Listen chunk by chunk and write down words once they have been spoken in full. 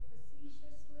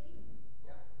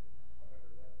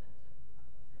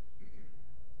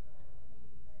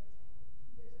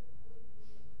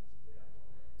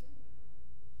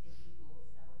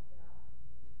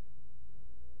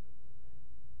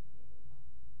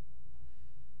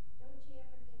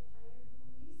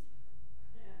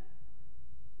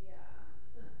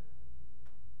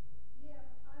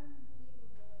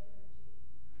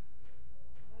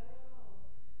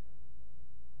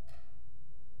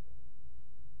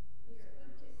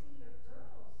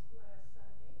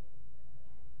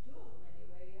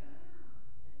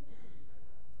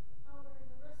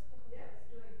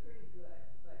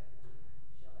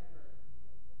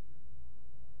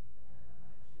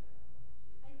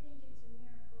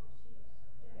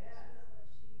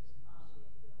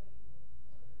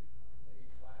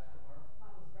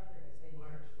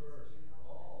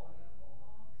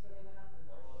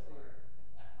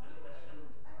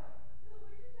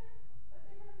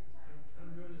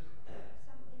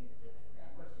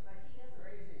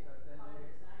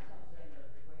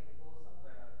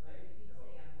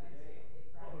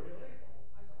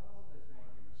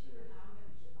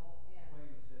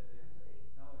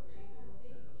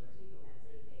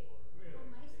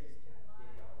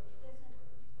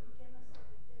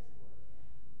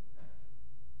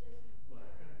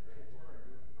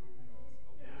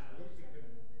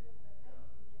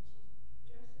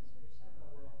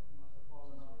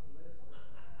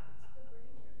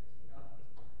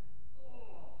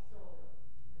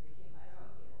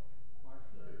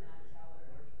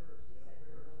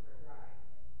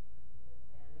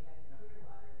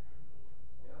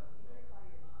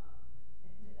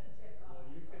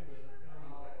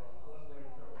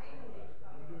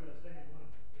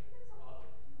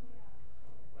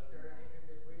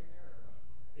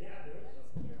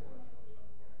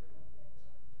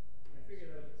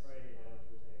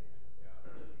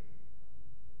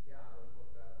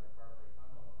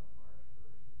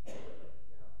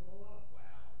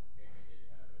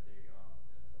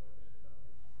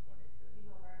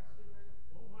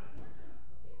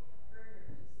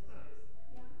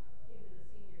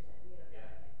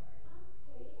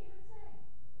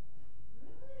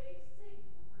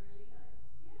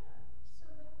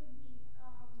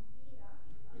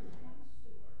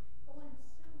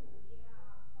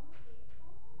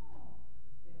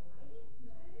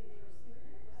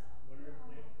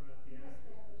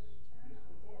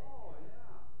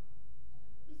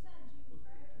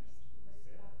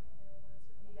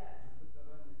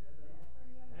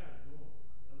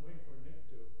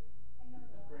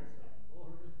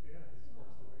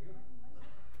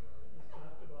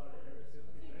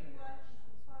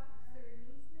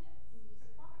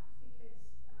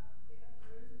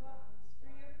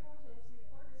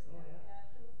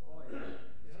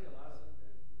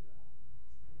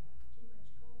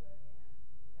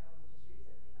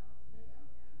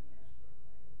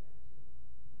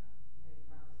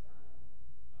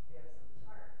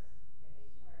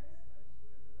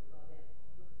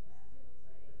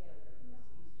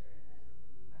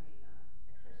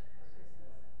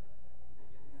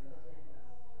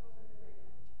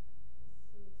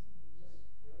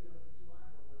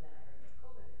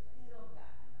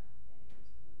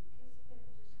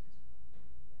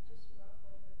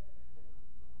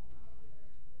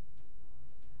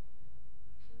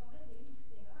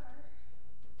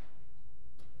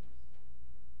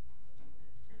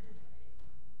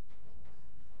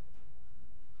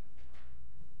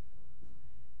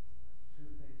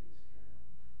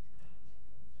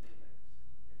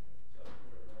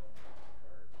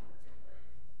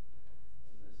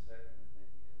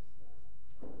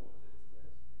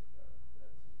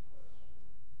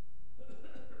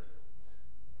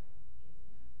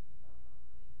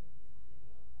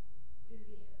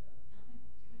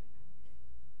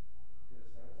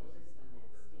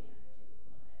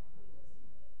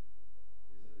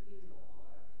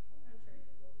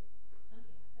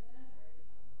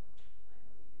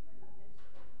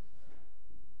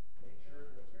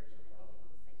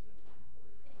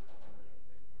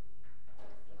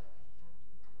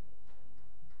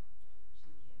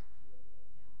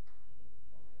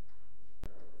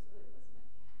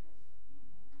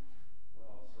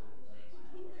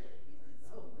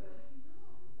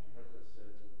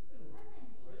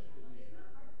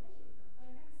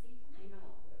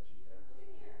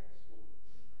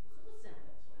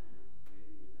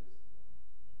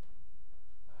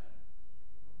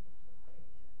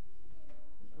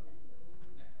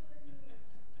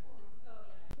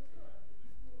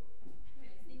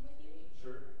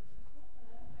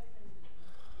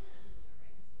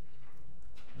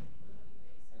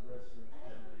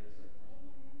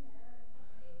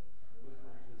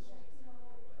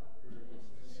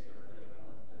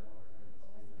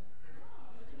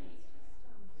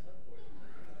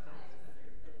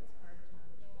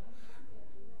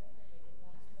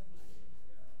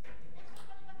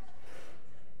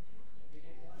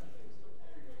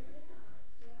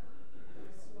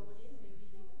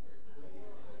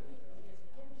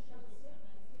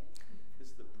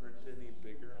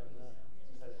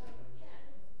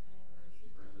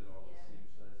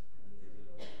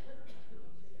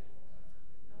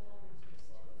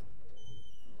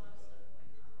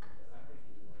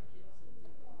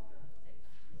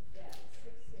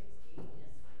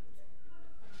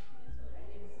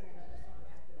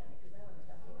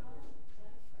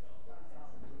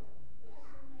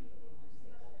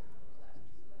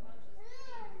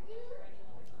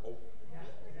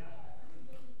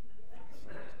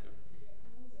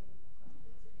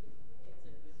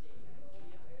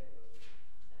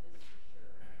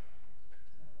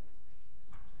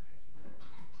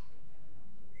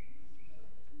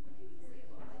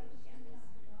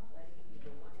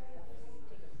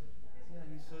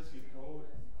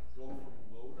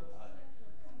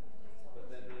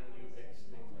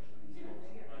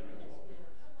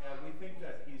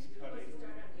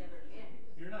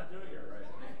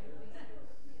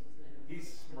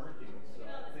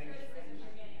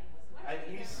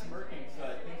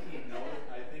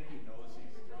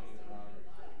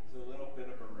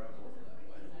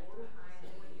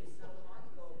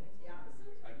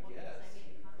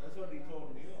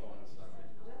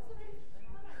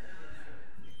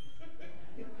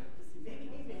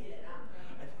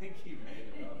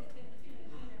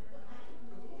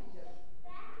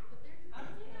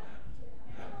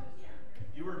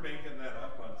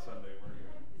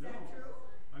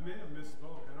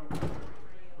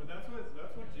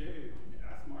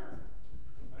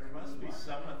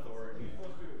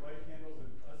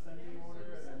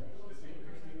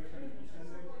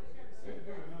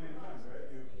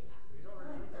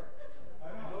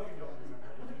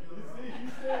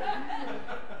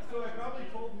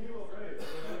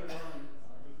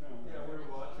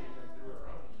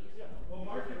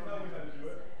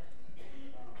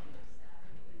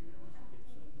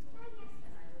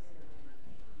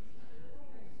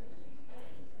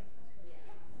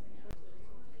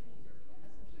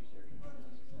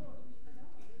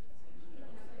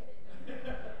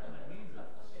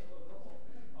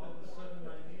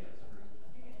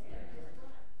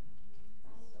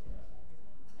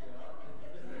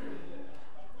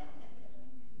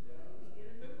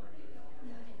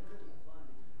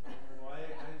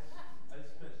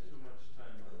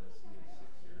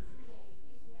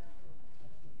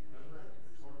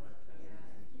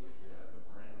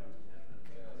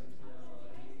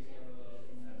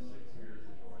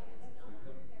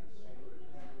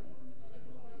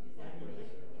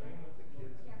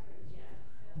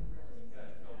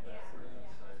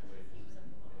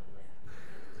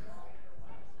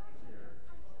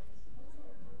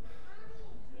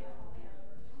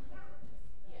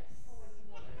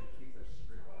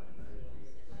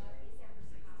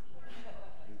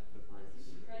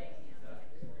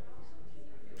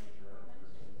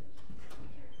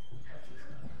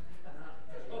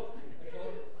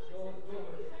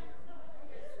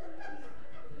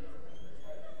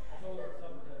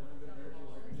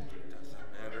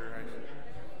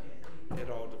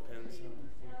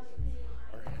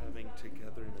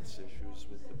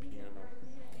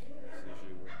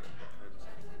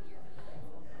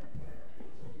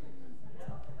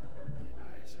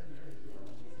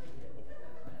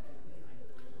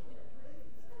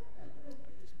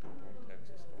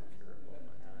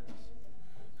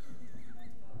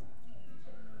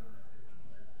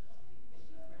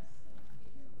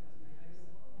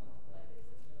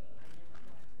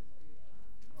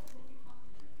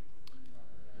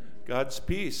God's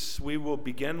peace. We will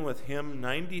begin with hymn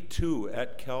 92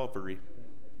 at Calvary.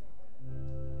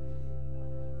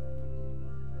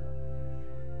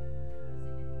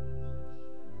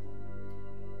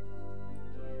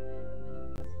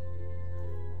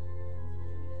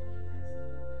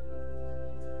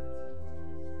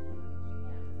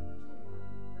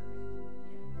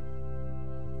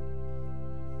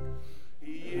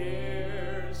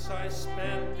 Years I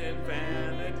spent in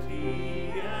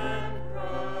vanity and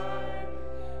pride,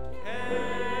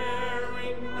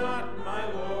 caring not my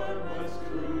Lord was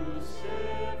crucified,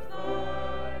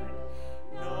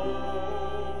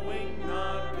 knowing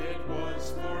not it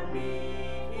was for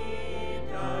me he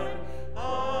died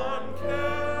on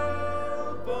Calvary.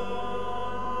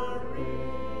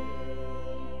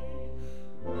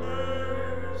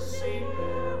 Mercy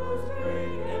there was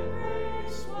great and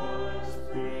grace was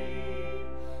free,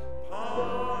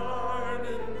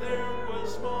 pardon there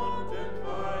was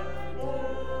multiplied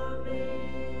for me.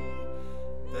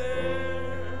 There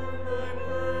my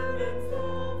burden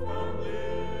fell from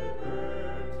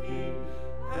liberty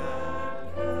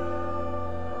at Calvary.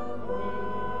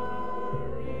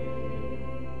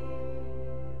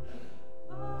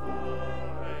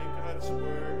 By God's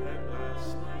word at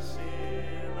last my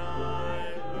sin I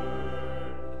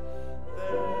learned.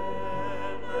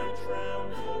 Then I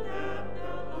trembled at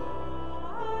the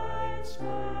light's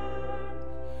burn,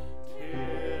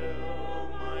 till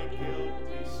my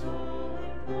guilty soul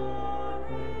implored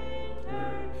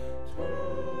return to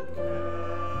Calvary.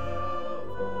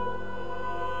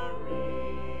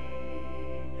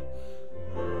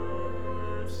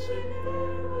 Mercy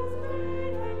there was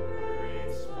great and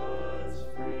grace was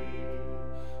free,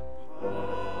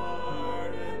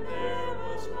 pardon there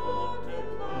was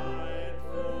multiplied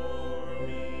for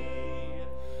me.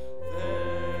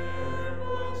 There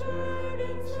was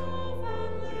burden so for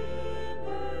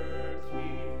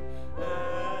liberty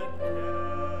at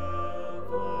Calvary.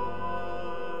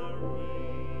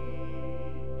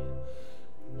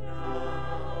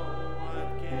 Now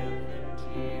I've given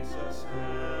Jesus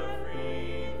everything.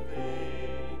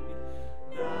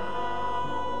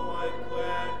 Now I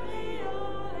gladly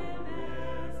owe him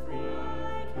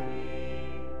everything.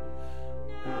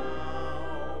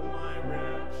 Now my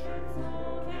raptured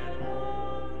soul can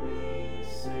only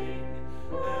sing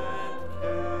at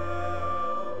Calvary.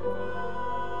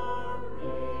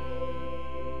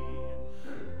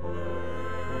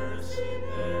 Mercy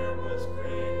there was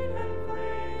great and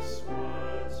grace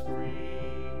was free,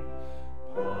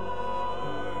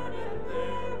 pardon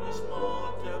there was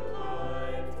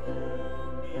multiplied for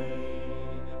me.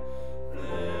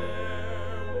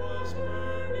 There was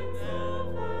burning hell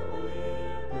for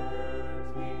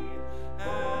liberty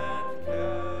at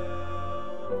Calvary.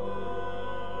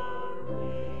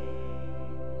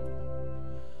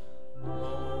 Oh,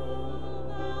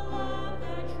 the love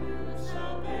and true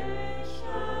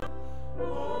salvation.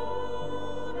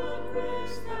 Oh, the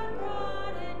grace that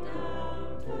brought it down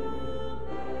to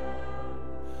man.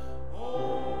 Oh,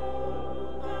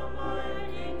 the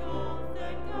mighty gulf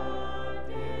that God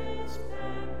did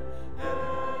spend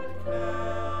at Calvary.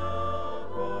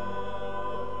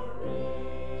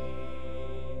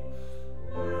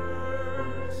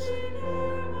 Mercy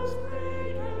there was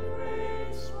great and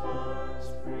grace was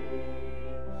free,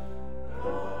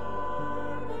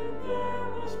 pardon there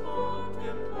was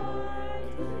multiplied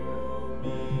to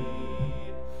me.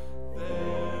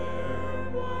 There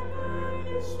one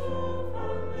burning soul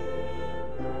for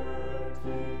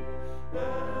liberty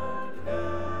at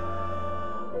Calvary.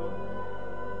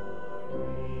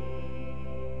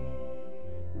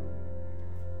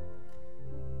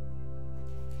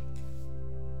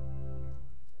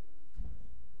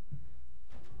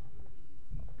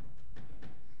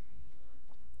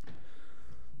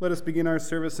 Let us begin our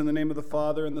service in the name of the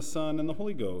Father, and the Son, and the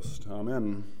Holy Ghost.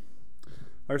 Amen.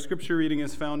 Our scripture reading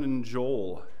is found in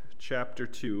Joel, chapter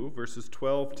 2, verses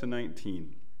 12 to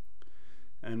 19.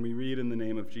 And we read in the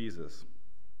name of Jesus.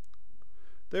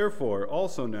 Therefore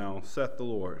also now, saith the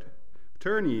Lord,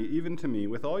 turn ye even to me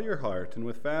with all your heart, and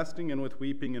with fasting, and with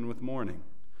weeping, and with mourning,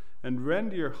 and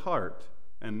rend your heart,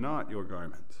 and not your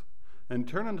garment, and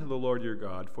turn unto the Lord your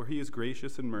God, for he is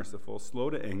gracious and merciful, slow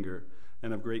to anger,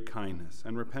 and of great kindness,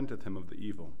 and repenteth him of the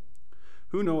evil.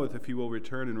 Who knoweth if he will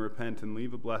return and repent and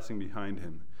leave a blessing behind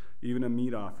him, even a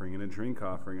meat offering and a drink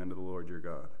offering unto the Lord your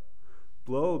God?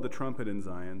 Blow the trumpet in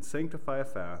Zion, sanctify a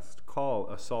fast, call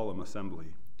a solemn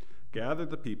assembly. Gather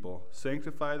the people,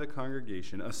 sanctify the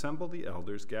congregation, assemble the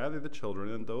elders, gather the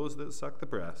children and those that suck the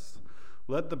breasts.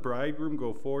 Let the bridegroom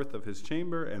go forth of his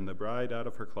chamber, and the bride out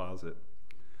of her closet.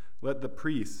 Let the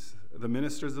priests, the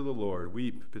ministers of the Lord,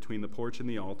 weep between the porch and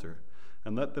the altar,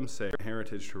 and let them say,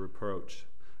 heritage to reproach,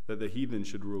 that the heathen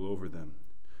should rule over them.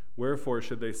 Wherefore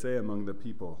should they say among the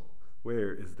people,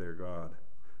 where is their God?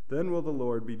 Then will the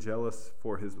Lord be jealous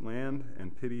for his land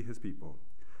and pity his people.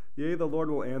 Yea, the Lord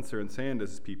will answer and say unto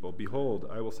his people, behold,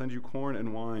 I will send you corn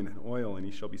and wine and oil, and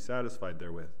ye shall be satisfied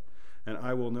therewith. And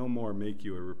I will no more make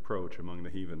you a reproach among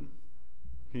the heathen.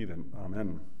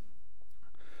 Amen.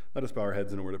 Let us bow our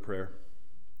heads in a word of prayer.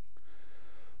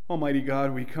 Almighty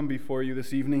God, we come before you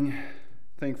this evening,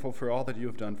 thankful for all that you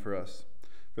have done for us,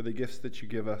 for the gifts that you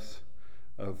give us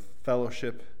of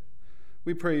fellowship.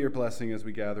 We pray your blessing as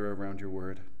we gather around your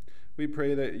word. We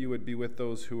pray that you would be with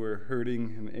those who are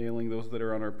hurting and ailing, those that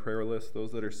are on our prayer list,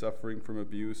 those that are suffering from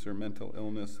abuse or mental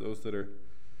illness, those that are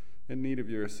in need of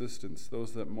your assistance,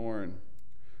 those that mourn.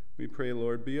 We pray,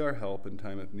 Lord, be our help in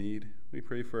time of need. We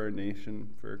pray for our nation,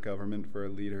 for our government, for our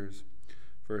leaders,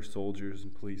 for our soldiers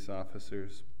and police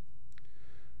officers.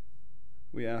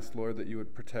 We ask, Lord, that you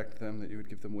would protect them, that you would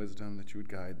give them wisdom, that you would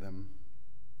guide them.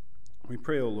 We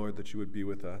pray, O Lord, that you would be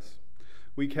with us.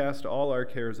 We cast all our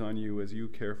cares on you as you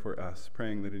care for us,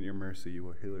 praying that in your mercy you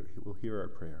will hear our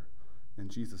prayer. In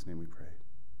Jesus' name we pray.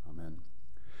 Amen.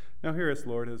 Now hear us,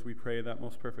 Lord, as we pray that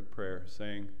most perfect prayer,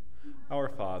 saying, Our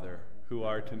Father, who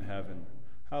art in heaven,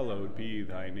 hallowed be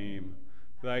thy name.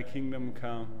 Thy kingdom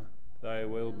come, thy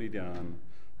will be done,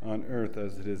 on earth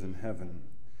as it is in heaven.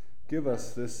 Give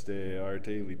us this day our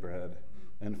daily bread,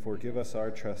 and forgive us our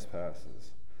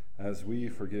trespasses, as we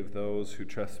forgive those who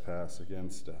trespass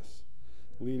against us.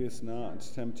 Lead us not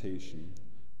into temptation,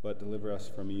 but deliver us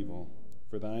from evil.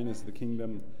 For thine is the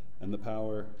kingdom, and the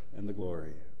power, and the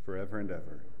glory, forever and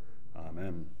ever.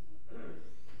 Amen.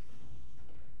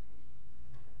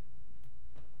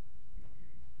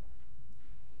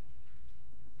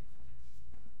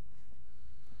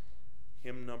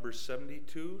 Hymn number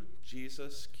 72,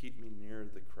 Jesus, Keep Me Near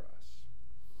the Cross.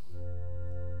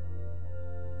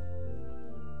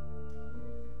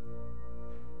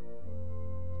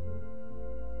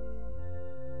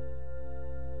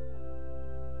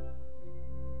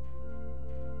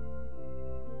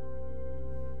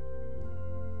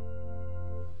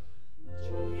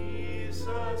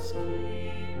 Jesus, keep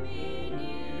me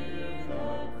near the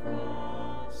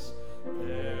cross.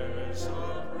 There's a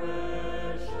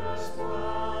precious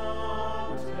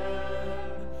fountain,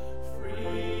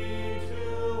 free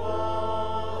to all.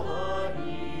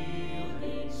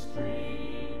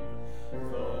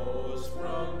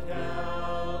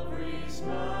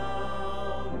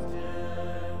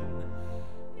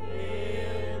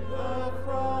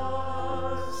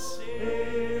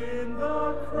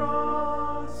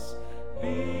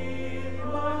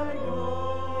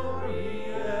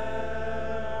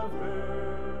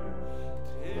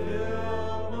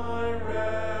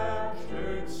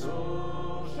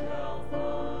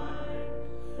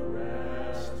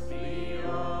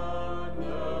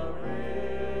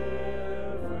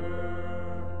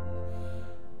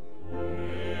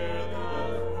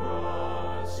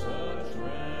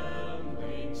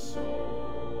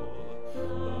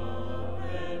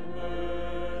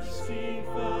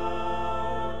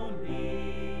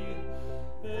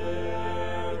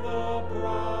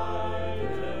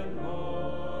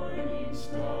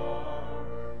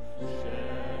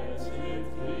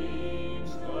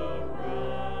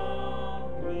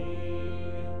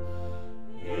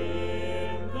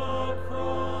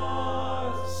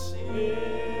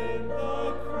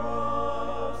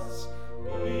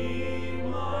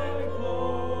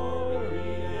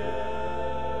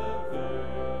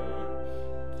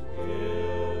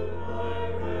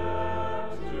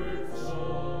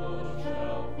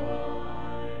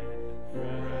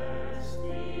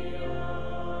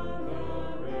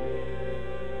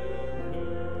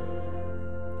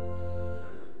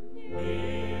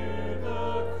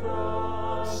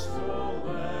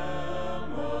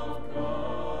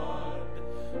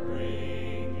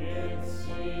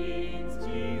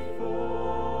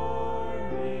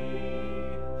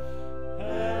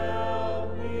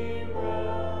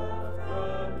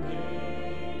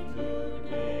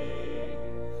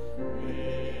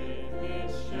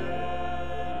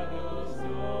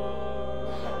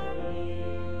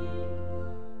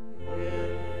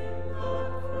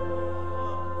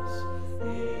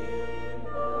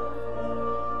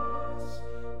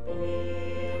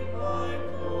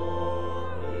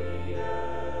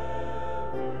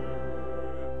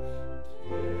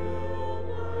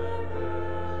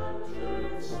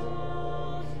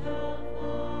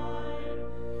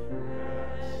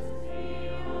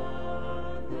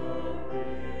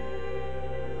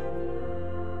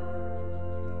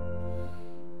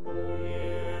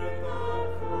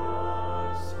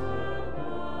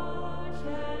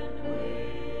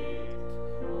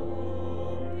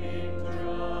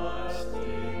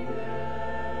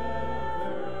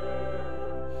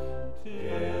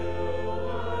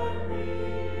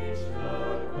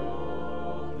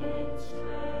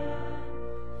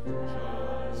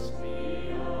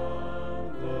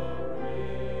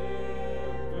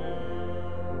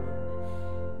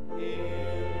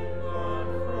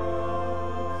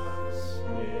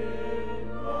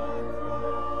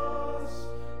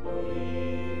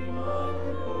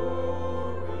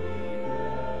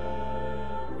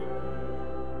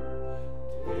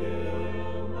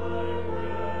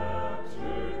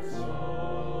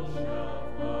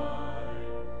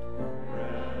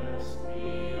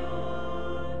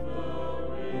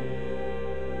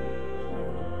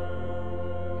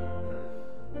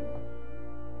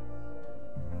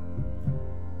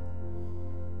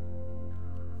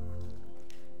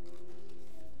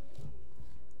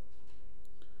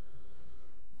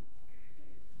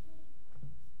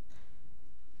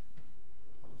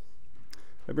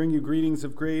 I bring you greetings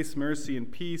of grace, mercy, and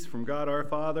peace from God our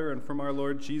Father and from our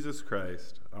Lord Jesus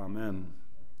Christ. Amen.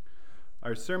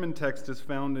 Our sermon text is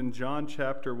found in John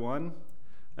chapter 1,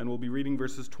 and we'll be reading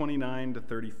verses 29 to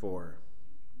 34.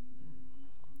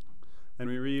 And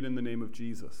we read in the name of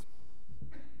Jesus.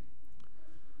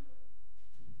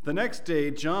 The next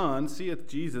day John seeth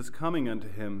Jesus coming unto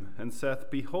him, and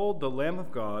saith, Behold the Lamb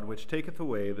of God, which taketh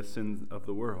away the sins of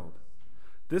the world.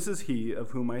 This is he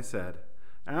of whom I said,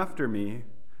 After me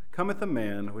cometh a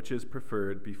man which is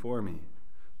preferred before me,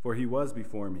 for he was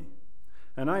before me.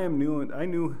 And I knew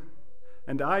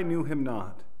him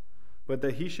not, but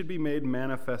that he should be made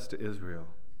manifest to Israel.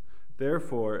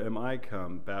 Therefore am I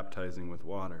come baptizing with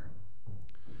water.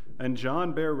 And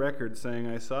John bare record, saying,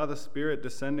 I saw the Spirit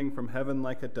descending from heaven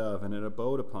like a dove, and it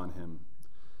abode upon him.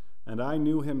 And I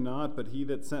knew him not, but he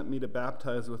that sent me to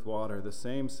baptize with water, the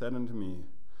same said unto me,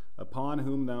 Upon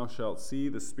whom thou shalt see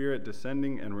the Spirit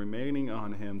descending and remaining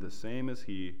on him, the same is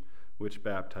he which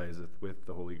baptizeth with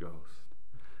the Holy Ghost.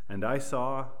 And I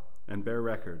saw and bear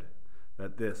record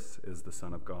that this is the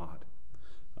Son of God.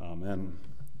 Amen.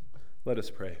 Let us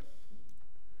pray.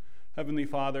 Heavenly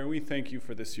Father, we thank you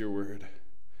for this, your word.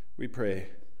 We pray,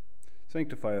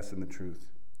 sanctify us in the truth.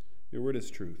 Your word is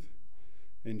truth.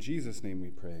 In Jesus' name we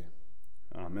pray.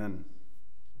 Amen.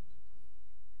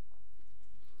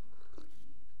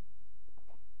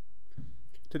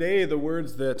 Today, the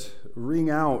words that ring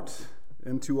out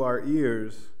into our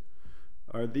ears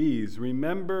are these: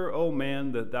 Remember, O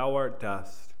man, that thou art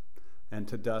dust, and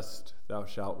to dust thou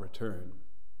shalt return.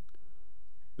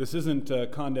 This isn't a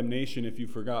condemnation if you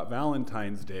forgot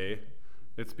Valentine's Day.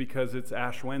 It's because it's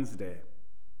Ash Wednesday.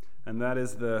 And that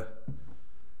is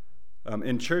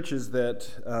in churches that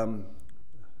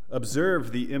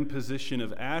observe the imposition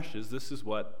of ashes, this is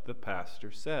what the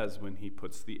pastor says when he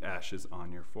puts the ashes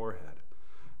on your forehead.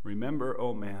 Remember,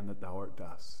 O man, that thou art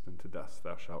dust, and to dust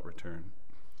thou shalt return.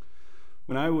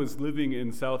 When I was living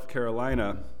in South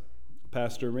Carolina,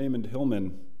 Pastor Raymond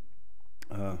Hillman,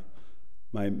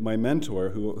 my mentor,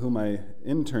 whom I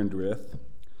interned with,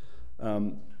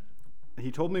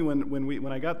 he told me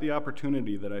when I got the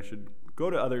opportunity that I should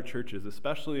go to other churches,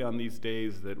 especially on these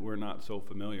days that we're not so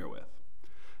familiar with.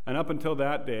 And up until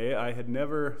that day, I had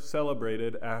never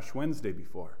celebrated Ash Wednesday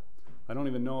before. I don't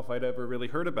even know if I'd ever really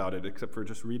heard about it, except for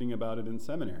just reading about it in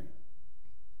seminary.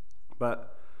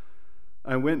 But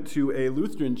I went to a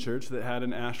Lutheran church that had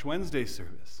an Ash Wednesday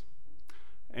service.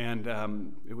 And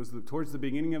it was towards the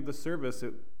beginning of the service.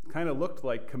 It kind of looked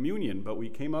like communion, but we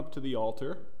came up to the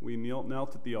altar. We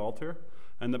knelt at the altar,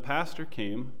 and the pastor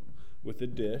came with a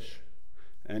dish,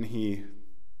 and he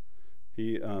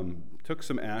took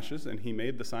some ashes, and he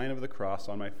made the sign of the cross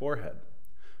on my forehead,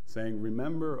 saying,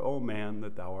 Remember, O man,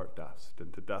 that thou art dust,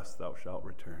 and to dust thou shalt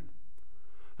return.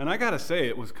 And I got to say,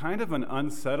 it was kind of an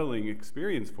unsettling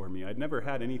experience for me. I'd never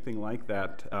had anything like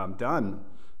that done,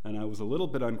 and I was a little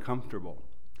bit uncomfortable.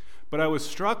 But I was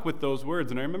struck with those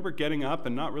words, and I remember getting up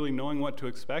and not really knowing what to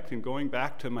expect and going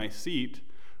back to my seat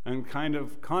and kind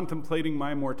of contemplating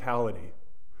my mortality,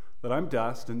 that I'm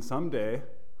dust and someday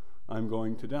I'm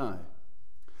going to die.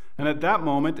 And at that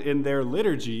moment in their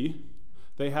liturgy,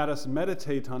 they had us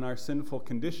meditate on our sinful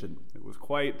condition. It was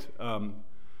quite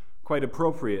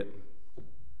appropriate.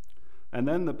 And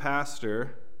then the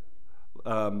pastor,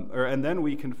 and then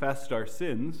we confessed our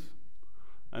sins,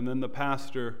 and then the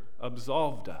pastor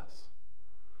absolved us.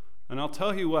 And I'll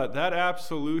tell you what, that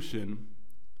absolution,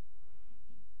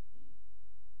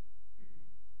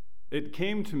 it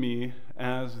came to me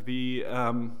as the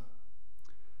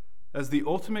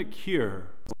ultimate cure.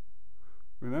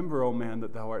 Remember, O man,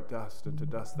 that thou art dust, and to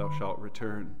dust thou shalt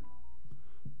return.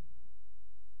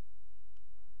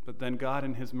 But then God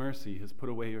in his mercy has put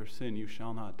away your sin. You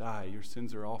shall not die. Your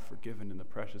sins are all forgiven in the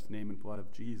precious name and blood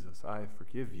of Jesus. I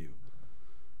forgive you.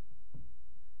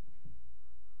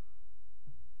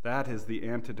 That is the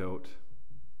antidote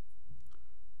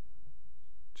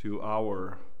to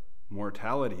our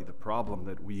mortality, the problem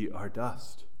that we are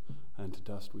dust, and to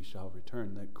dust we shall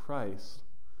return. That Christ,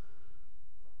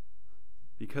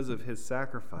 because of his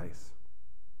sacrifice,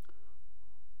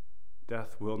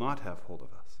 death will not have hold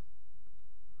of us.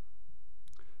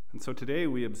 And so today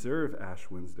we observe Ash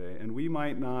Wednesday, and we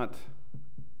might not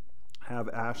have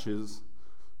ashes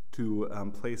to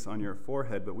place on your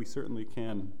forehead, but we certainly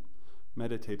can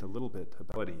meditate a little bit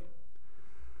about it.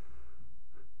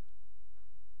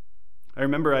 I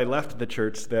remember I left the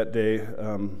church that day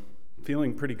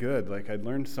feeling pretty good, like I'd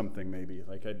learned something maybe,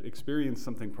 like I'd experienced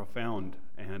something profound,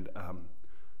 and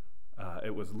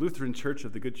it was Lutheran Church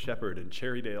of the Good Shepherd in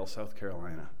Cherrydale, South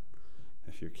Carolina,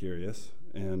 if you're curious.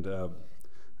 And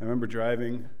I remember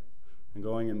driving and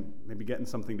going and maybe getting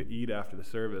something to eat after the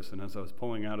service. And as I was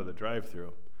pulling out of the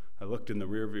drive-thru, I looked in the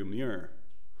rearview mirror.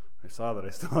 I saw that I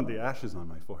still had the ashes on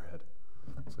my forehead.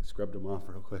 So I scrubbed them off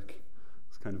real quick. I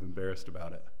was kind of embarrassed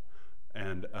about it.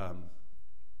 And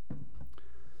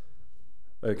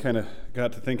I kind of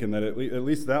got to thinking that at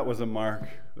least that was a mark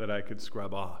that I could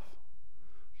scrub off.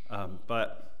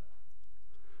 But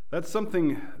that's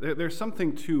something, there's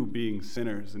something to being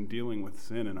sinners and dealing with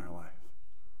sin in our life.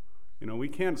 You know, we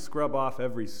can't scrub off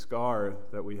every scar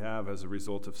that we have as a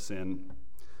result of sin.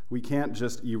 We can't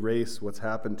just erase what's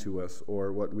happened to us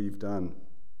or what we've done.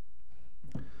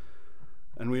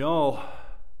 And we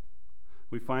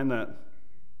find that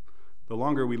the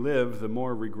longer we live, the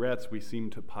more regrets we seem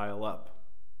to pile up.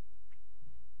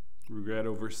 Regret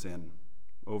over sin,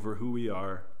 over who we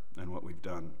are and what we've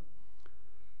done.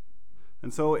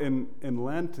 And so in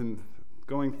Lent and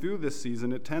going through this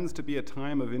season, it tends to be a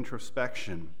time of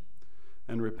introspection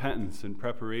and repentance and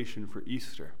preparation for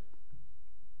Easter.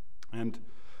 And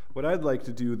what I'd like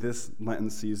to do this Lenten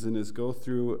season is go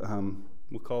through,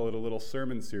 we'll call it a little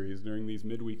sermon series during these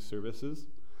midweek services,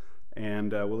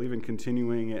 and we'll even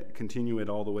continue it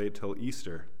all the way till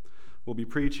Easter. We'll be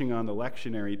preaching on the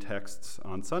lectionary texts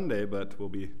on Sunday, but we'll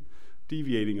be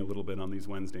deviating a little bit on these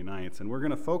Wednesday nights, and we're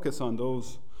going to focus on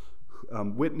those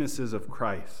witnesses of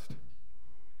Christ,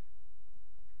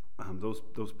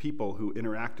 those people who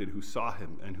interacted, who saw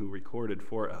him, and who recorded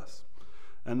for us.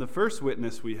 And the first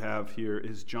witness we have here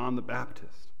is John the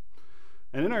Baptist.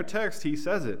 And in our text, he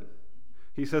says it.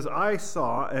 He says, I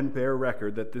saw and bear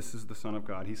record that this is the Son of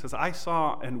God. He says, I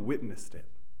saw and witnessed it,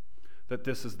 that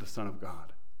this is the Son of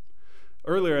God.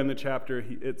 Earlier in the chapter,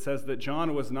 it says that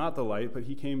John was not the light, but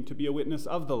he came to be a witness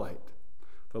of the light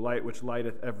which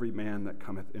lighteth every man that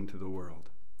cometh into the world.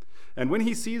 And when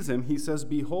he sees him, he says,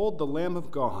 Behold the Lamb of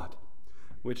God,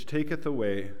 which taketh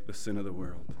away the sin of the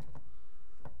world.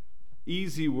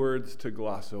 Easy words to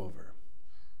gloss over.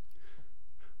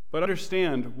 But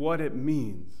understand what it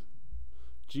means.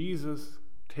 Jesus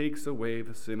takes away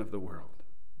the sin of the world.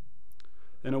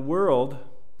 In a world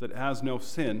that has no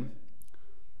sin,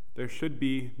 there should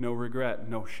be no regret,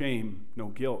 no shame, no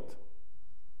guilt.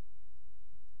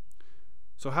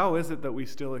 So how is it that we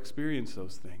still experience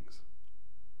those things?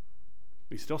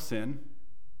 We still sin,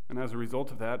 and as a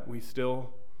result of that, we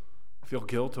still feel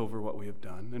guilt over what we have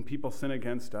done, and people sin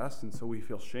against us, and so we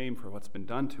feel shame for what's been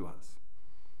done to us.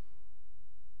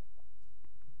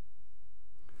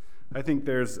 I think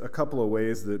there's a couple of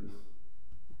ways that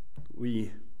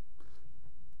we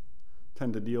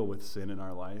tend to deal with sin in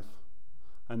our life.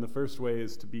 And the first way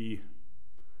is to be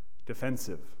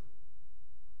defensive,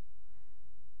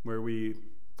 where we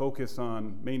focus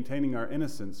on maintaining our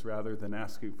innocence rather than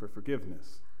asking for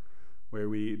forgiveness, where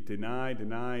we deny,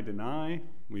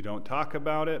 we don't talk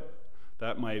about it,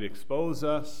 that might expose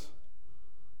us,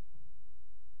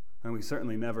 and we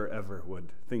certainly never ever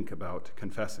would think about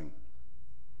confessing.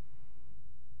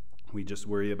 We just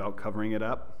worry about covering it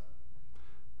up,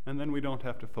 and then we don't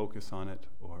have to focus on it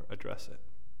or address it.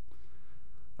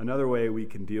 Another way we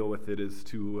can deal with it is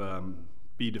to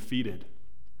be defeated.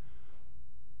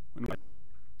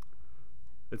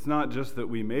 It's not just that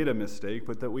we made a mistake,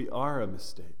 but that we are a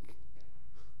mistake.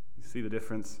 You see the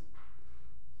difference?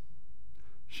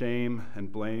 Shame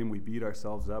and blame, we beat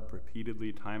ourselves up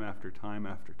repeatedly, time after time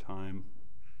after time.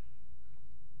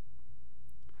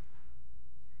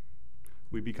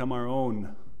 We become our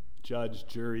own judge,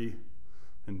 jury,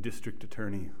 and district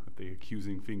attorney with the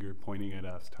accusing finger pointing at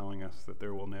us, telling us that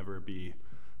there will never be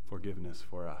forgiveness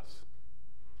for us.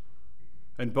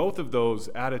 And both of those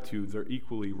attitudes are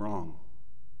equally wrong.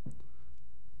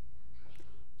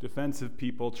 Defensive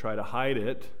people try to hide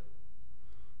it.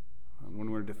 And when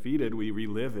we're defeated, we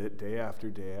relive it day after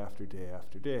day after day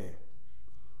after day.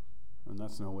 And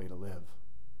that's no way to live.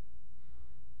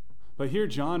 But here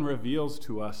John reveals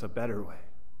to us a better way.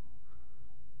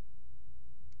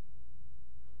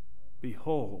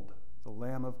 Behold, the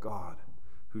Lamb of God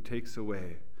who takes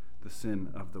away the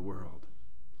sin of the world.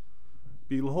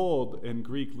 Behold in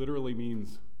Greek literally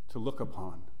means to look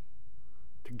upon,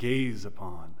 to gaze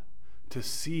upon, to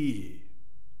see.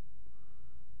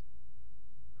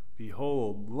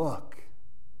 Behold, look,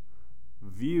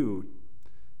 view.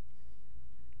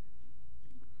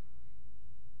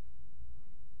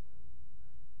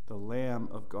 The Lamb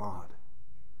of God.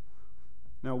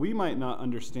 Now, we might not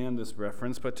understand this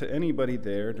reference, but to anybody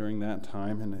there during that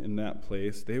time and in that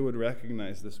place, they would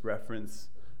recognize this reference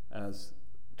as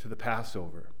to the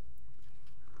Passover.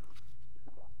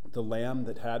 The lamb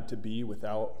that had to be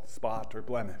without spot or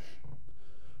blemish.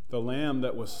 The lamb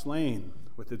that was slain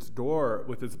with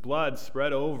its blood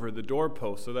spread over the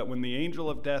doorpost, so that when the angel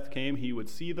of death came, he would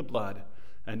see the blood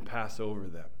and pass over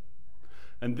them.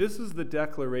 And this is the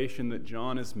declaration that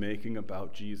John is making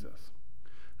about Jesus,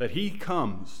 that he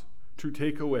comes to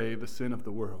take away the sin of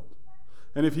the world.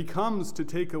 And if he comes to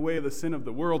take away the sin of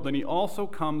the world, then he also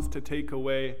comes to take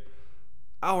away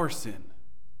our sin.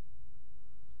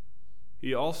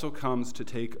 He also comes to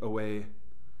take away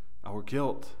our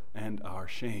guilt and our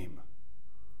shame.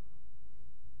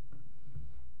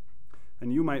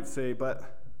 And you might say,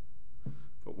 but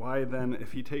why then,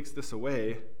 if he takes this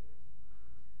away,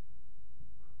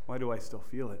 why do I still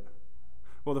feel it?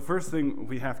 Well, the first thing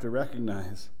we have to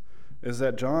recognize is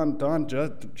that John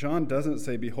doesn't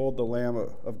say, behold the Lamb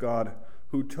of God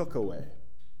who took away.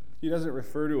 He doesn't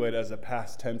refer to it as a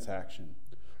past tense action,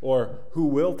 or who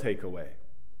will take away,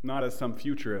 not as some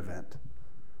future event.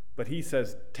 But he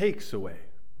says takes away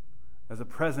as a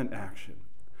present action.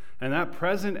 And that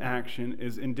present action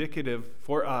is indicative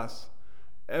for us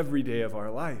every day of our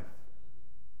life.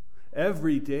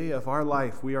 Every day of our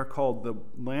life, we are called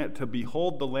to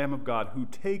behold the Lamb of God who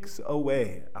takes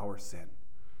away our sin,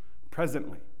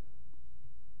 presently.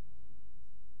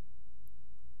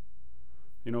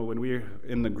 You know, when we're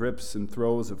in the grips and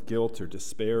throes of guilt or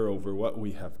despair over what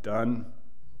we have done,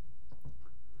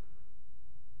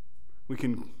 we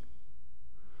can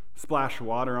splash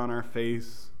water on our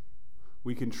face.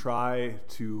 We can try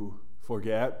to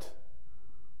forget,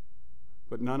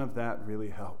 but none of that really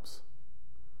helps.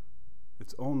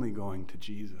 It's only going to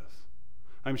Jesus.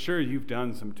 I'm sure you've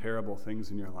done some terrible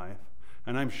things in your life,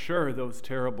 and I'm sure those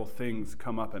terrible things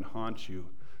come up and haunt you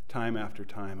time after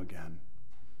time again.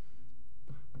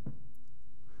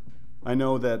 I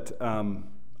know that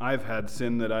I've had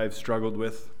sin that I've struggled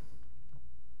with,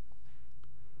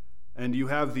 and you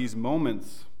have these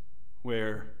moments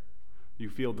where you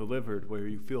feel delivered, where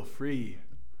you feel free,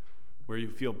 where you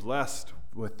feel blessed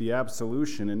with the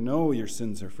absolution and know your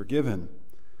sins are forgiven.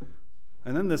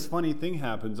 And then this funny thing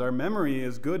happens. Our memory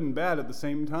is good and bad at the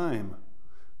same time.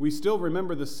 We still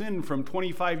remember the sin from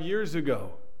 25 years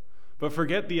ago, but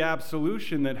forget the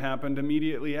absolution that happened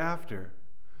immediately after.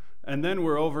 And then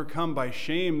we're overcome by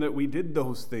shame that we did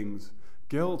those things,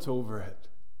 guilt over it.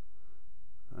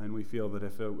 And we feel that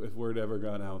if word ever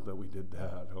got out that we did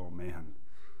that, oh man,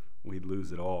 we'd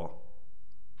lose it all.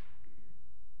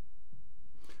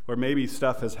 Or maybe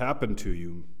stuff has happened to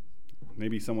you.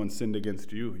 Maybe someone sinned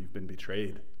against you. You've been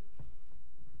betrayed.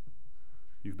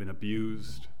 You've been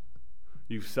abused.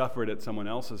 You've suffered at someone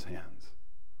else's hands.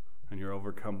 And you're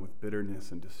overcome with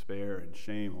bitterness and despair and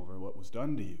shame over what was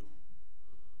done to you.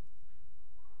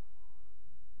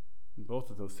 In both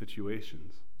of those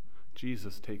situations,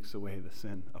 Jesus takes away the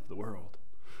sin of the world.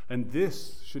 And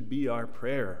this should be our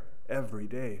prayer every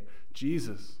day.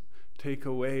 Jesus, take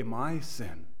away my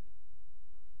sin.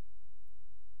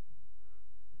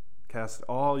 Cast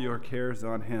all your cares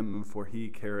on him, for he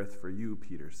careth for you,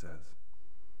 Peter says.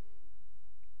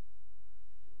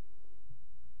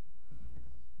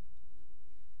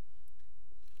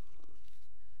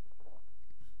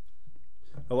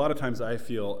 A lot of times I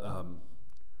feel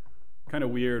kind of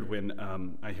weird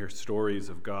when I hear stories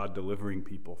of God delivering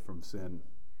people from sin.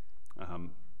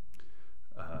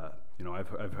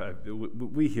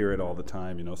 We hear it all the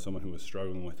time. You know, someone who was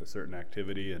struggling with a certain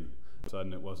activity, and all of a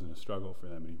sudden it wasn't a struggle for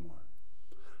them anymore.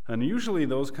 And usually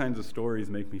those kinds of stories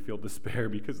make me feel despair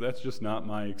because that's just not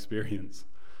my experience.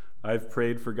 I've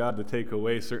prayed for God to take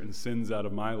away certain sins out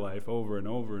of my life over and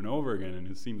over and over again, and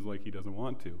it seems like he doesn't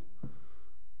want to.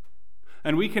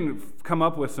 And we can come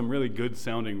up with some really good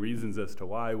sounding reasons as to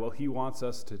why. Well, he wants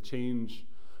us to change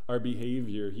our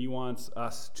behavior. He wants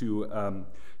us to,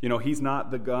 he's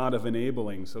not the God of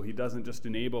enabling, so he doesn't just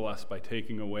enable us by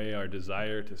taking away our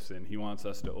desire to sin. He wants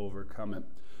us to overcome it.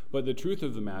 But the truth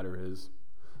of the matter is,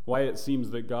 why it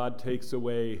seems that God takes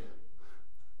away,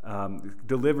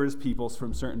 delivers people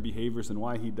from certain behaviors and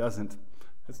why he doesn't,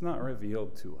 it's not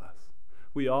revealed to us.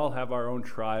 We all have our own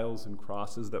trials and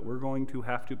crosses that we're going to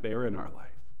have to bear in our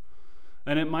life.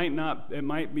 And it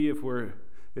might be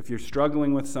if you're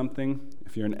struggling with something,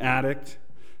 if you're an addict,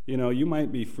 you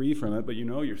might be free from it, but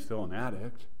you're still an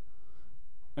addict.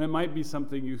 And it might be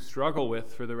something you struggle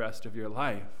with for the rest of your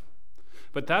life.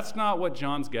 But that's not what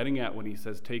John's getting at when he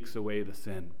says takes away the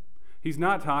sin. He's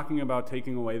not talking about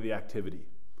taking away the activity.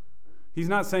 He's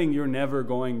not saying you're never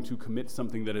going to commit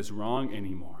something that is wrong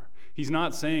anymore. He's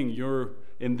not saying you're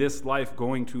in this life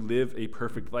going to live a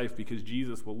perfect life because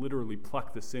Jesus will literally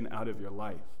pluck the sin out of your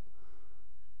life.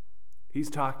 He's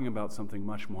talking about something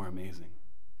much more amazing.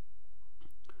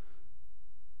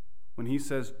 When he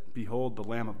says, "Behold the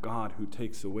Lamb of God who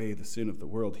takes away the sin of the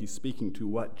world," he's speaking to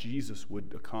what Jesus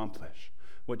would accomplish,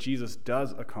 what Jesus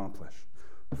does accomplish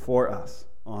for us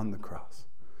on the cross.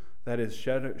 That is,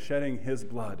 shedding his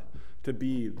blood to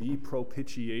be the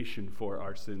propitiation for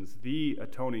our sins, the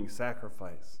atoning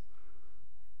sacrifice.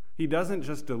 He doesn't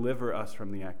just deliver us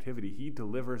from the activity, he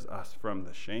delivers us from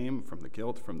the shame, from the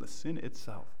guilt, from the sin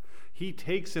itself. He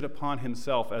takes it upon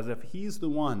himself as if he's the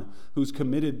one who's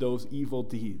committed those evil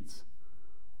deeds.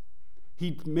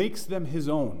 He makes them his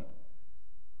own.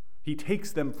 He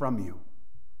takes them from you.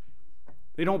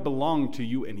 They don't belong to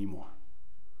you anymore.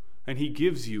 And he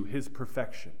gives you his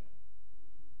perfection.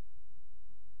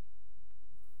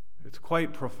 It's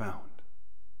quite profound.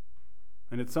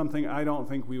 And it's something I don't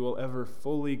think we will ever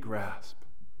fully grasp.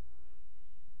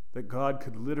 That God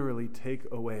could literally take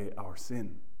away our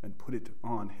sin and put it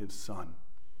on his Son.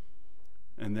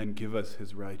 And then give us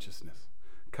his righteousness.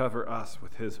 Cover us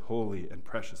with his holy and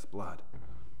precious blood.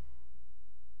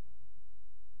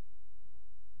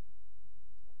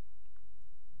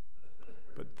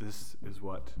 But this is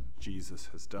what Jesus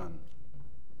has done.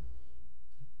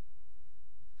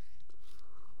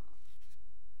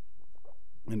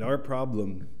 And our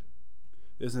problem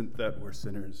isn't that we're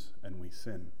sinners and we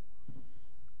sin.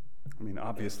 I mean,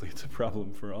 obviously it's a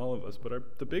problem for all of us,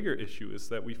 but the bigger issue is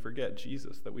that we forget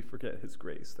Jesus, that we forget his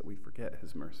grace, that we forget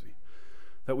his mercy,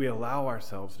 that we allow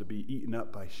ourselves to be eaten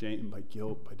up by shame, by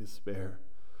guilt, by despair,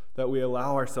 that we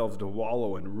allow ourselves to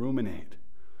wallow and ruminate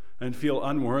and feel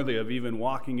unworthy of even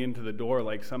walking into the door,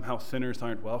 like somehow sinners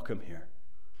aren't welcome here.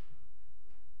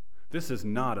 This is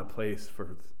not a place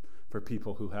for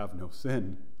people who have no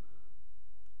sin.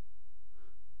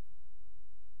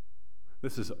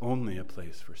 This is only a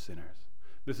place for sinners.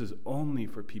 This is only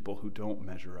for people who don't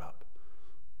measure up.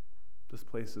 This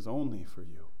place is only for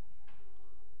you.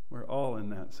 We're all in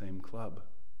that same club.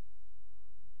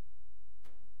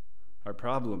 Our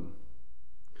problem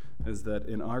is that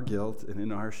in our guilt and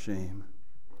in our shame,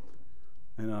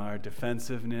 in our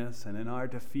defensiveness and in our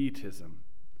defeatism,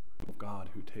 of God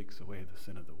who takes away the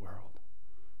sin of the world.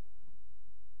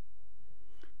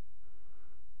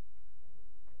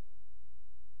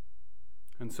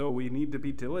 And so we need to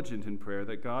be diligent in prayer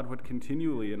that God would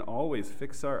continually and always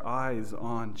fix our eyes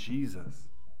on Jesus.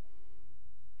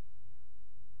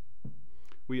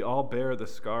 We all bear the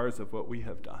scars of what we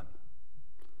have done.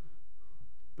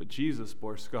 But Jesus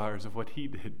bore scars of what he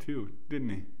did too, didn't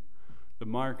he? The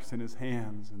marks in his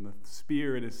hands and the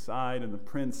spear in his side and the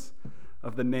prints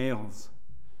of the nails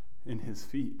in his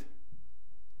feet.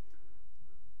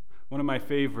 One of my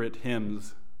favorite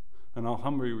hymns, and I'll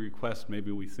humbly request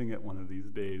maybe we sing it one of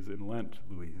these days in Lent,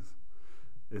 Louise,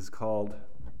 is called,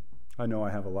 I know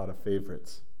I have a lot of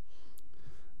favorites.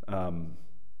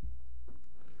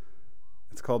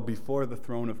 It's called "Before the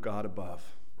Throne of God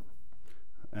Above."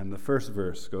 And the first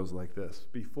verse goes like this: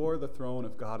 "Before the throne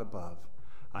of God above,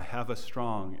 I have a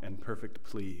strong and perfect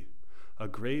plea, a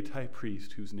great high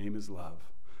priest whose name is love,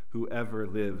 who ever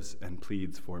lives and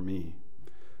pleads for me.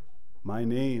 My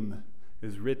name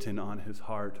is written on his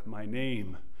heart, my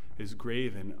name is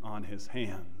graven on his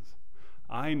hands.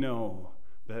 I know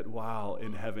that while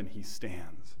in heaven he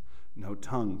stands, no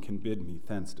tongue can bid me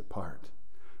thence depart.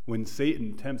 When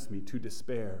Satan tempts me to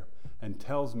despair and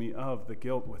tells me of the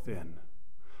guilt within,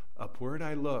 upward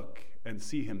I look and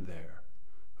see him there,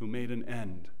 who made an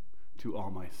end to all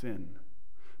my sin.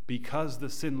 Because the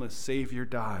sinless Savior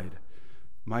died,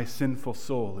 my sinful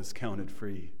soul is counted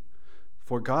free.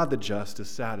 For God the just is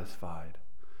satisfied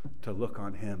to look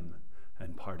on him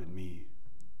and pardon me.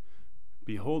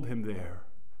 Behold him there,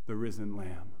 the risen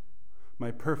Lamb, my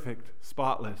perfect,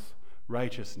 spotless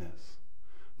righteousness,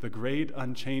 the great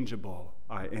unchangeable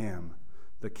I am,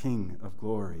 the King of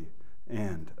glory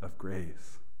and of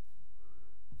grace.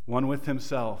 One with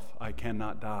himself I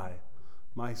cannot die.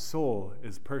 My soul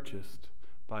is purchased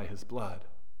by his blood.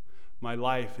 My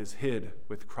life is hid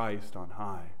with Christ on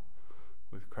high,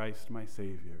 with Christ my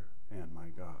Savior and my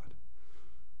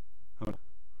God.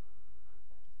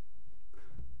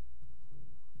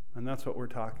 And that's what we're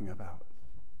talking about.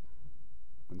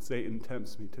 When Satan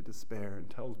tempts me to despair and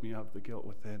tells me of the guilt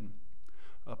within,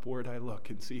 upward I look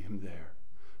and see him there,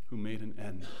 who made an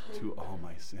end to all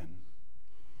my sin.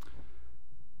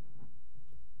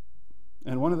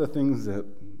 And one of the things that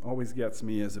always gets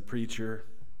me as a preacher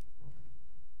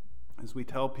is we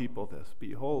tell people this: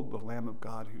 behold the Lamb of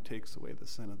God who takes away the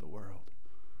sin of the world.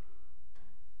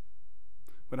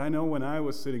 But I know when I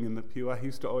was sitting in the pew, I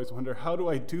used to always wonder, how do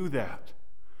I do that?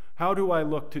 How do I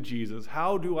look to Jesus?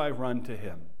 How do I run to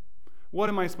him? What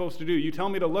am I supposed to do? You tell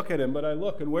me to look at him, but I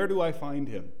look, and where do I find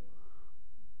him?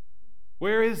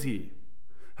 Where is he?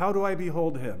 How do I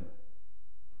behold him?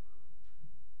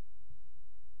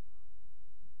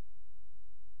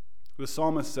 The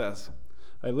psalmist says,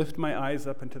 I lift my eyes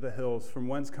up into the hills, from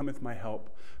whence cometh my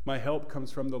help? My help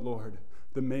comes from the Lord,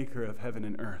 the maker of heaven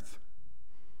and earth.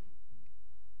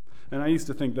 And I used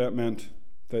to think that meant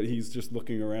that he's just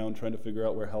looking around trying to figure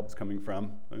out where help's coming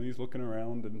from. And he's looking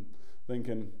around and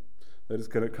thinking that it's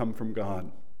going to come from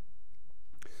God.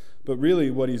 But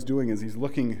really what he's doing is he's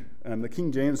looking, the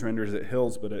King James renders it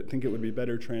hills, but I think it would be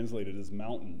better translated as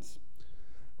mountains.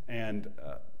 And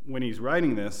when he's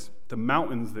writing this, the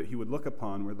mountains that he would look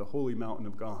upon were the holy mountain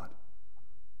of God.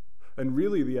 And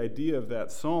really the idea of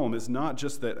that psalm is not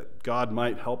just that God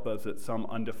might help us at some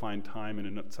undefined time and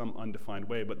in some undefined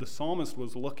way, but the psalmist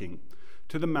was looking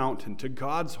to the mountain, to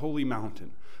God's holy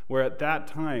mountain, where at that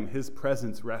time his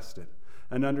presence rested,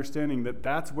 and understanding that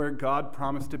that's where God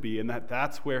promised to be and that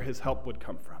that's where his help would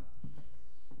come from.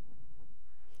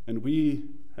 And we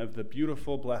have the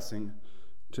beautiful blessing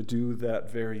to do that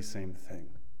very same thing.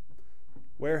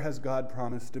 Where has God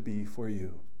promised to be for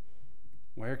you?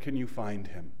 Where can you find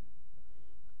him?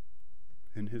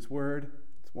 In his word,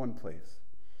 it's one place.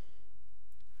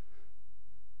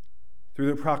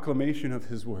 Through the proclamation of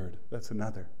his word, that's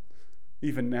another.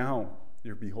 Even now,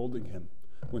 you're beholding him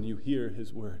when you hear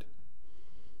his word.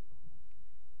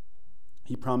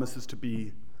 He promises to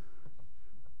be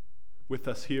with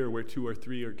us here where 2 or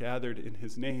 3 are gathered in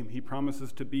his name. He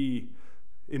promises to be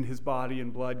in his body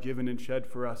and blood given and shed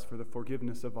for us for the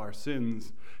forgiveness of our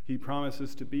sins. He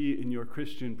promises to be in your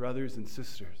Christian brothers and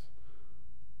sisters.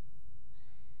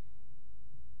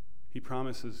 He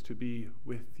promises to be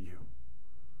with you.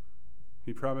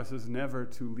 He promises never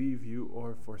to leave you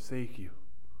or forsake you.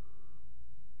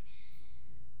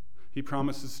 He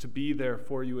promises to be there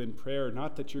for you in prayer,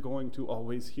 not that you're going to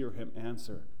always hear him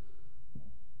answer,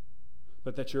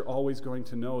 but that you're always going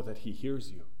to know that he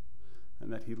hears you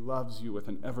and that he loves you with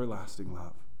an everlasting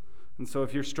love. And so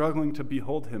if you're struggling to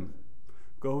behold him,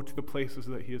 go to the places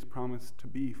that he has promised to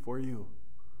be for you,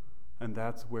 and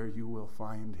that's where you will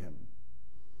find him.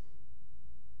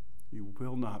 You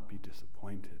will not be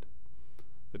disappointed.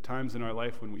 The times in our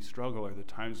life when we struggle are the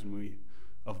times when we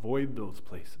avoid those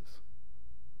places.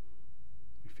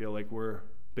 We feel like we're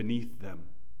beneath them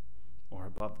or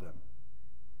above them.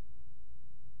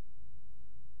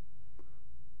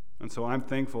 And so I'm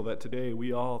thankful that today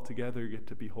we all together get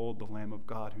to behold the Lamb of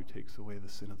God who takes away the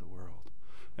sin of the world,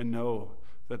 and know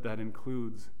that that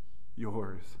includes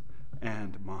yours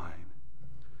and mine.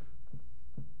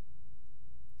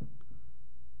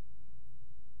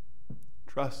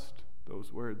 Trust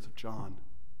those words of John.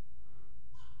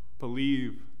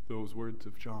 Believe those words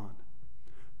of John,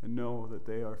 and know that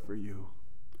they are for you.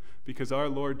 Because our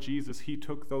Lord Jesus, he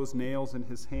took those nails in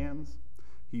his hands,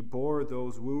 he bore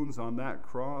those wounds on that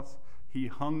cross, he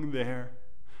hung there,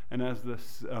 and as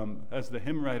the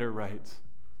hymn writer writes,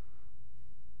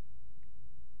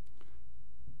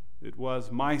 it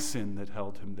was my sin that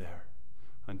held him there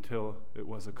until it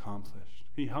was accomplished.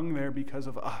 He hung there because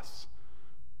of us.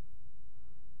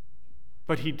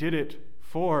 But he did it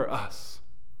for us.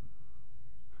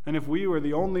 And if we were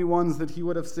the only ones that he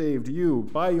would have saved, you,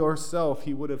 by yourself,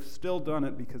 he would have still done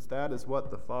it, because that is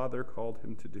what the Father called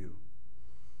him to do.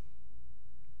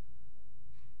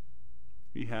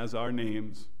 He has our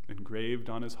names engraved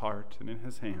on his heart and in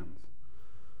his hands.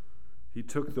 He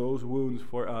took those wounds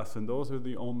for us, and those are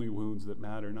the only wounds that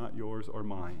matter, not yours or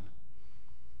mine.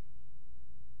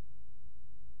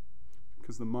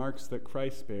 Because the marks that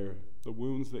Christ bare, the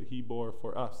wounds that he bore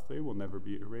for us, they will never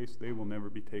be erased. They will never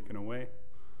be taken away.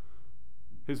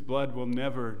 His blood will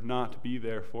never not be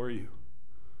there for you.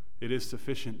 It is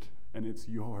sufficient, and it's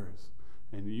yours,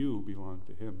 and you belong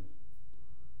to him.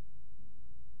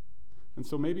 And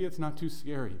so maybe it's not too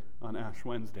scary on Ash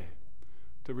Wednesday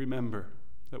to remember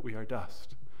that we are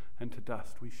dust, and to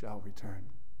dust we shall return.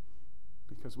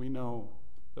 Because we know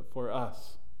that for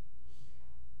us,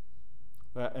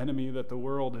 that enemy that the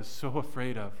world is so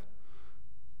afraid of,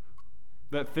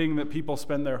 that thing that people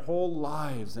spend their whole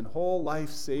lives and whole life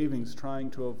savings trying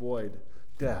to avoid,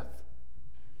 death,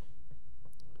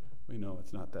 we know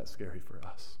it's not that scary for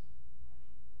us.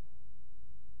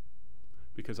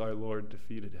 Because our Lord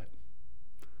defeated it.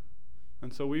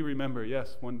 And so we remember,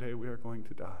 yes, one day we are going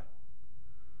to die.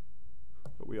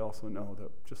 But we also know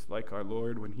that just like our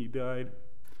Lord when he died,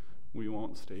 we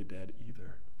won't stay dead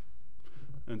either.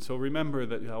 And so remember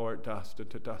that thou art dust, and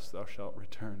to dust thou shalt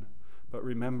return. But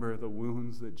remember the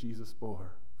wounds that Jesus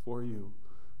bore for you.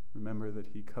 Remember that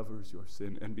he covers your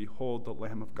sin. And behold the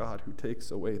Lamb of God who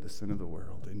takes away the sin of the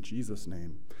world. In Jesus'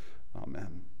 name,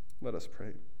 amen. Let us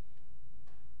pray.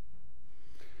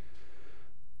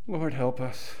 Lord, help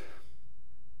us.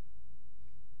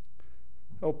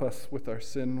 Help us with our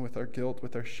sin, with our guilt,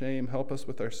 with our shame. Help us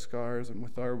with our scars and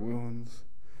with our wounds.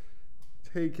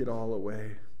 Take it all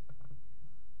away.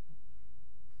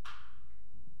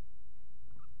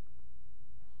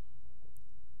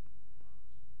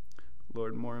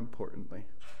 Lord, more importantly,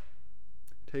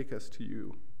 take us to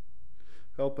you.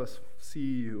 Help us see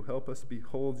you. Help us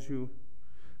behold you.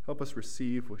 Help us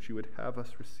receive what you would have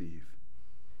us receive.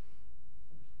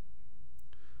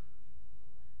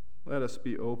 Let us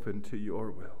be open to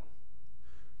your will.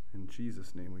 In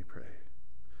Jesus' name we pray.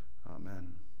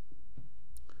 Amen.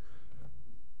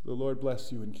 The Lord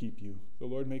bless you and keep you. The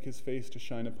Lord make his face to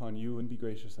shine upon you and be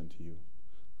gracious unto you.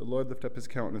 The Lord lift up his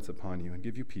countenance upon you and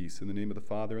give you peace in the name of the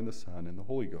Father and the Son and the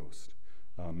Holy Ghost.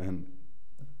 Amen.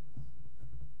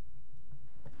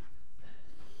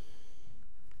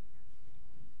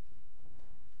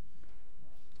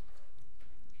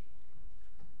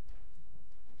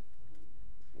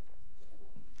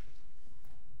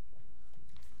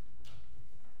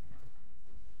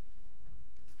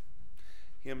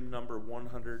 Hymn number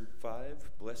 105,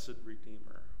 Blessed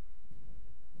Redeemer.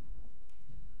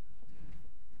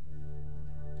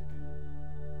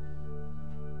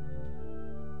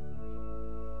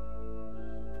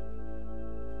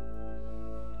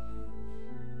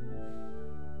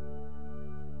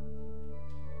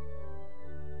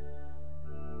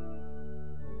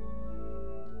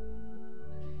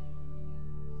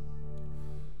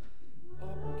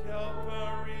 Up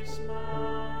Calvary's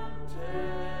mountain,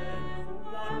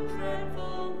 one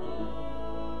dreadful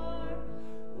hour,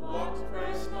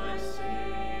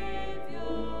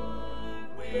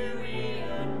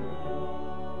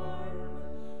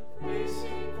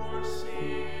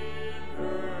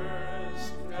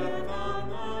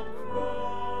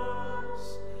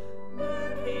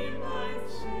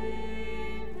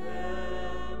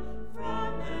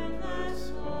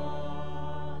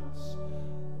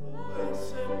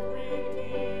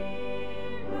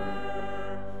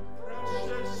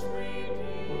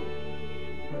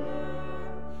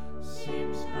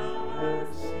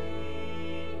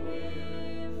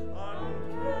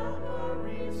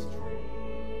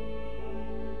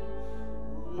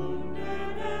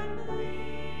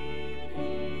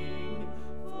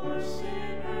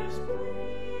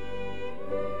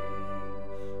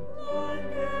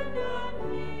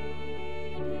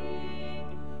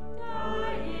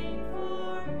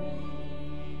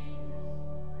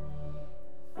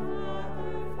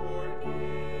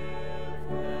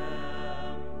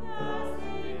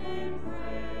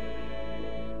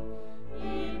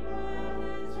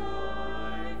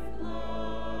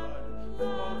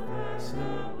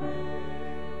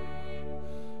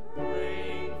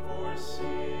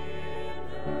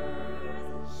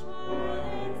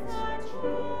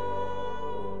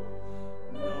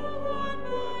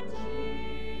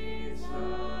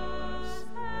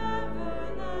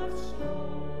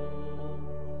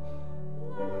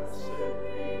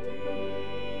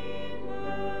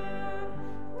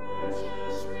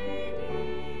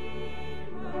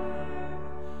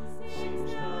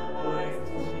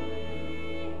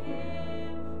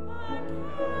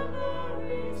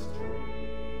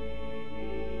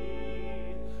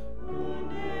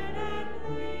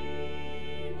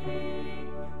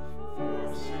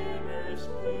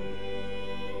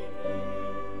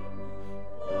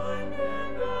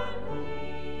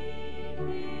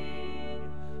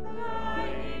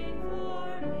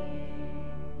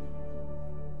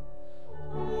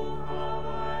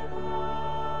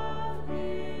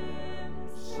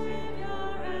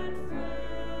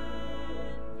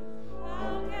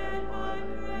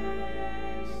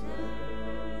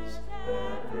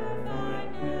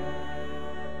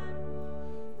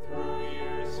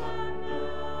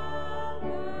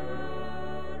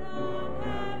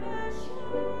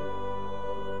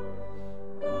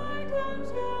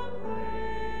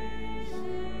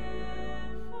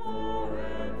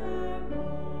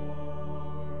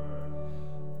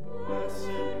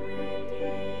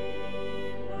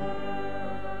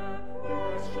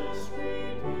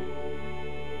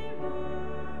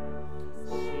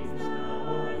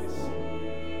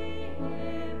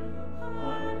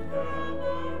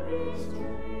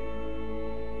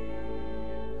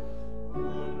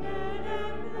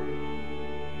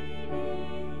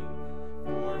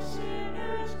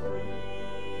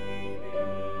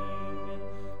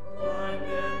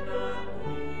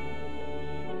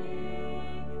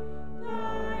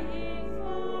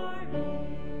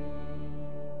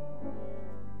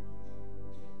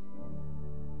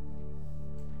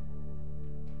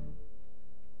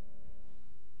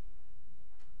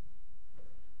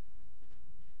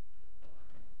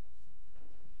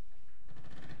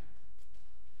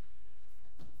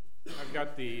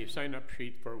 got the sign-up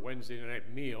sheet for Wednesday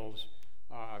night meals.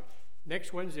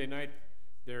 Next Wednesday night,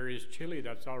 there is chili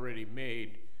that's already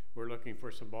made. We're looking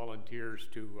for some volunteers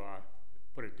to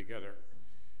put it together.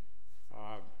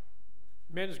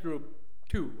 Men's group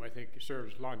 2, I think,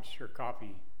 serves lunch or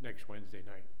coffee next Wednesday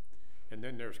night. And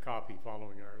then there's coffee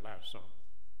following our last song.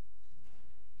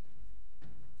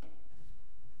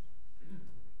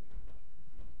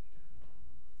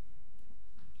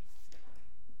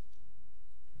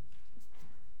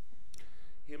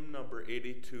 Hymn number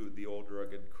 82, The Old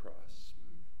Rugged Cross.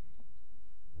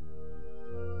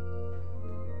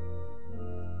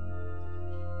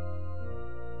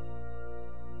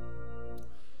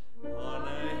 On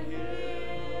a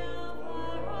hill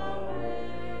far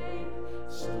away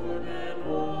stood an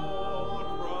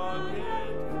old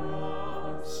rugged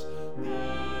cross,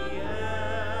 the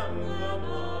emblem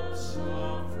of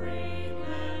suffering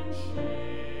and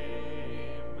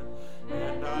shame.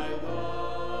 And I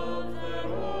love that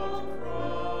old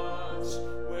cross,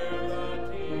 where the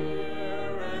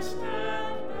dearest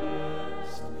and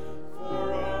best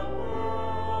for a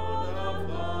world of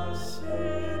the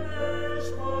sinners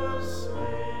was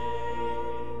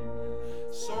slain.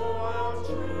 So I'll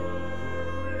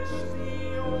cherish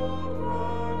the old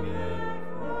rugged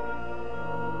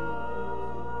cross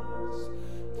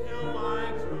till my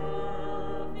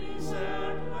trophies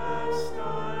at last I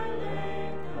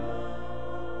lay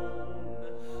down.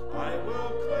 I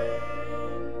will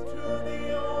cling to the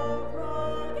old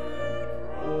rugged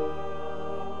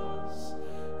cross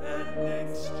and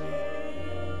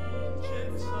exchange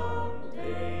it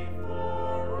someday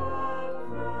for a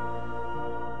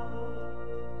crown.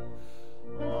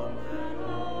 On that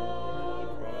old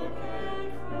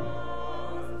rugged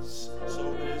cross, so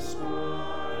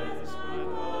despised by the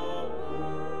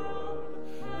world,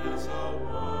 as a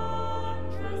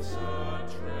wondrous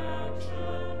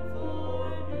attraction for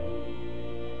me.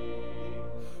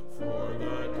 For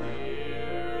the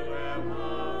dear Lamb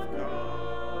of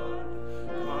God,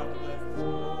 caught with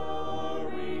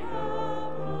glory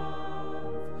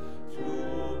above, to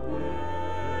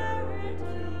bear it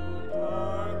to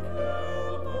dark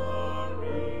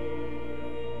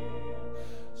Calvary.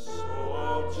 So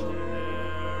I'll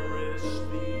cherish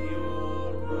the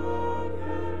old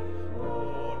rugged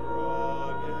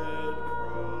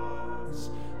cross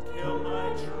till my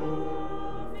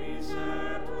trophies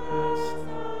at last I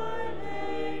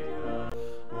lay down.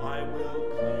 I will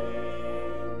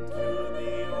cling to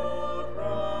the old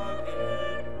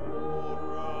rugged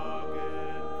cross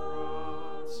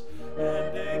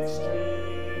and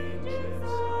exchange it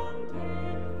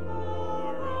someday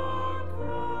for a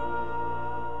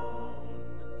crown.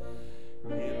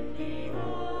 In the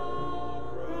old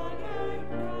rugged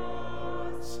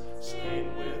cross,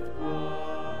 stained with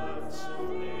blood so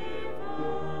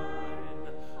divine,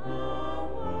 a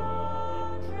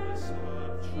wondrous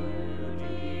of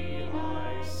beauty I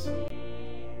see.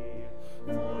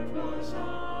 For 'twas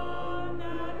on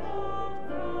that old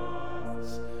cross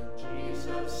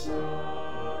Jesus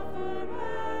suffered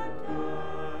and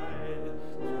died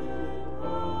to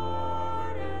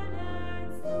pardon and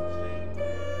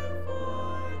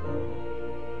sanctify me.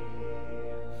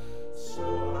 So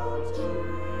I'll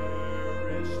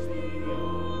cherish the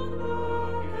old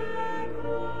rugged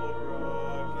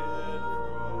cross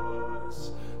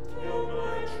till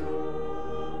my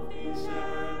trophies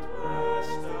at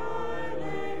last I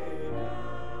lay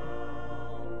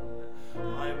down. I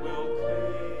will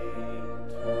cling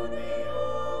to the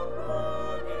old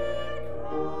rugged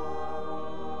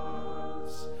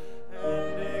cross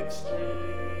and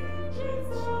exchange it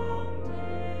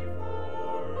someday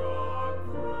for a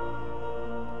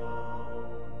crown.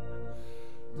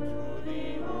 To the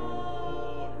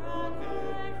old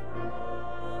rugged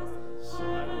cross I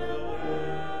will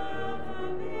ever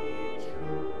be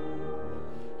true,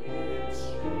 its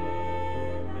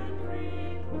shame and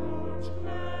reproach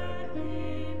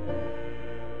gladly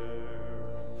bear.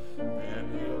 Then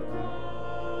he'll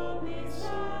call me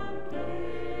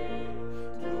someday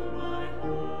to my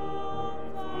home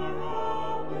far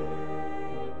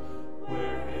away,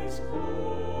 where his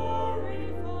glory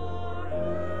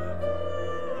forever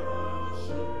I'll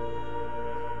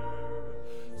share.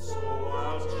 So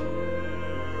I'll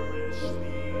cherish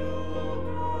the old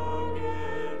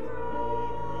rugged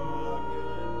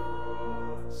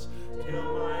cross till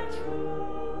my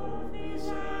trophies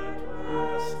at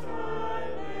last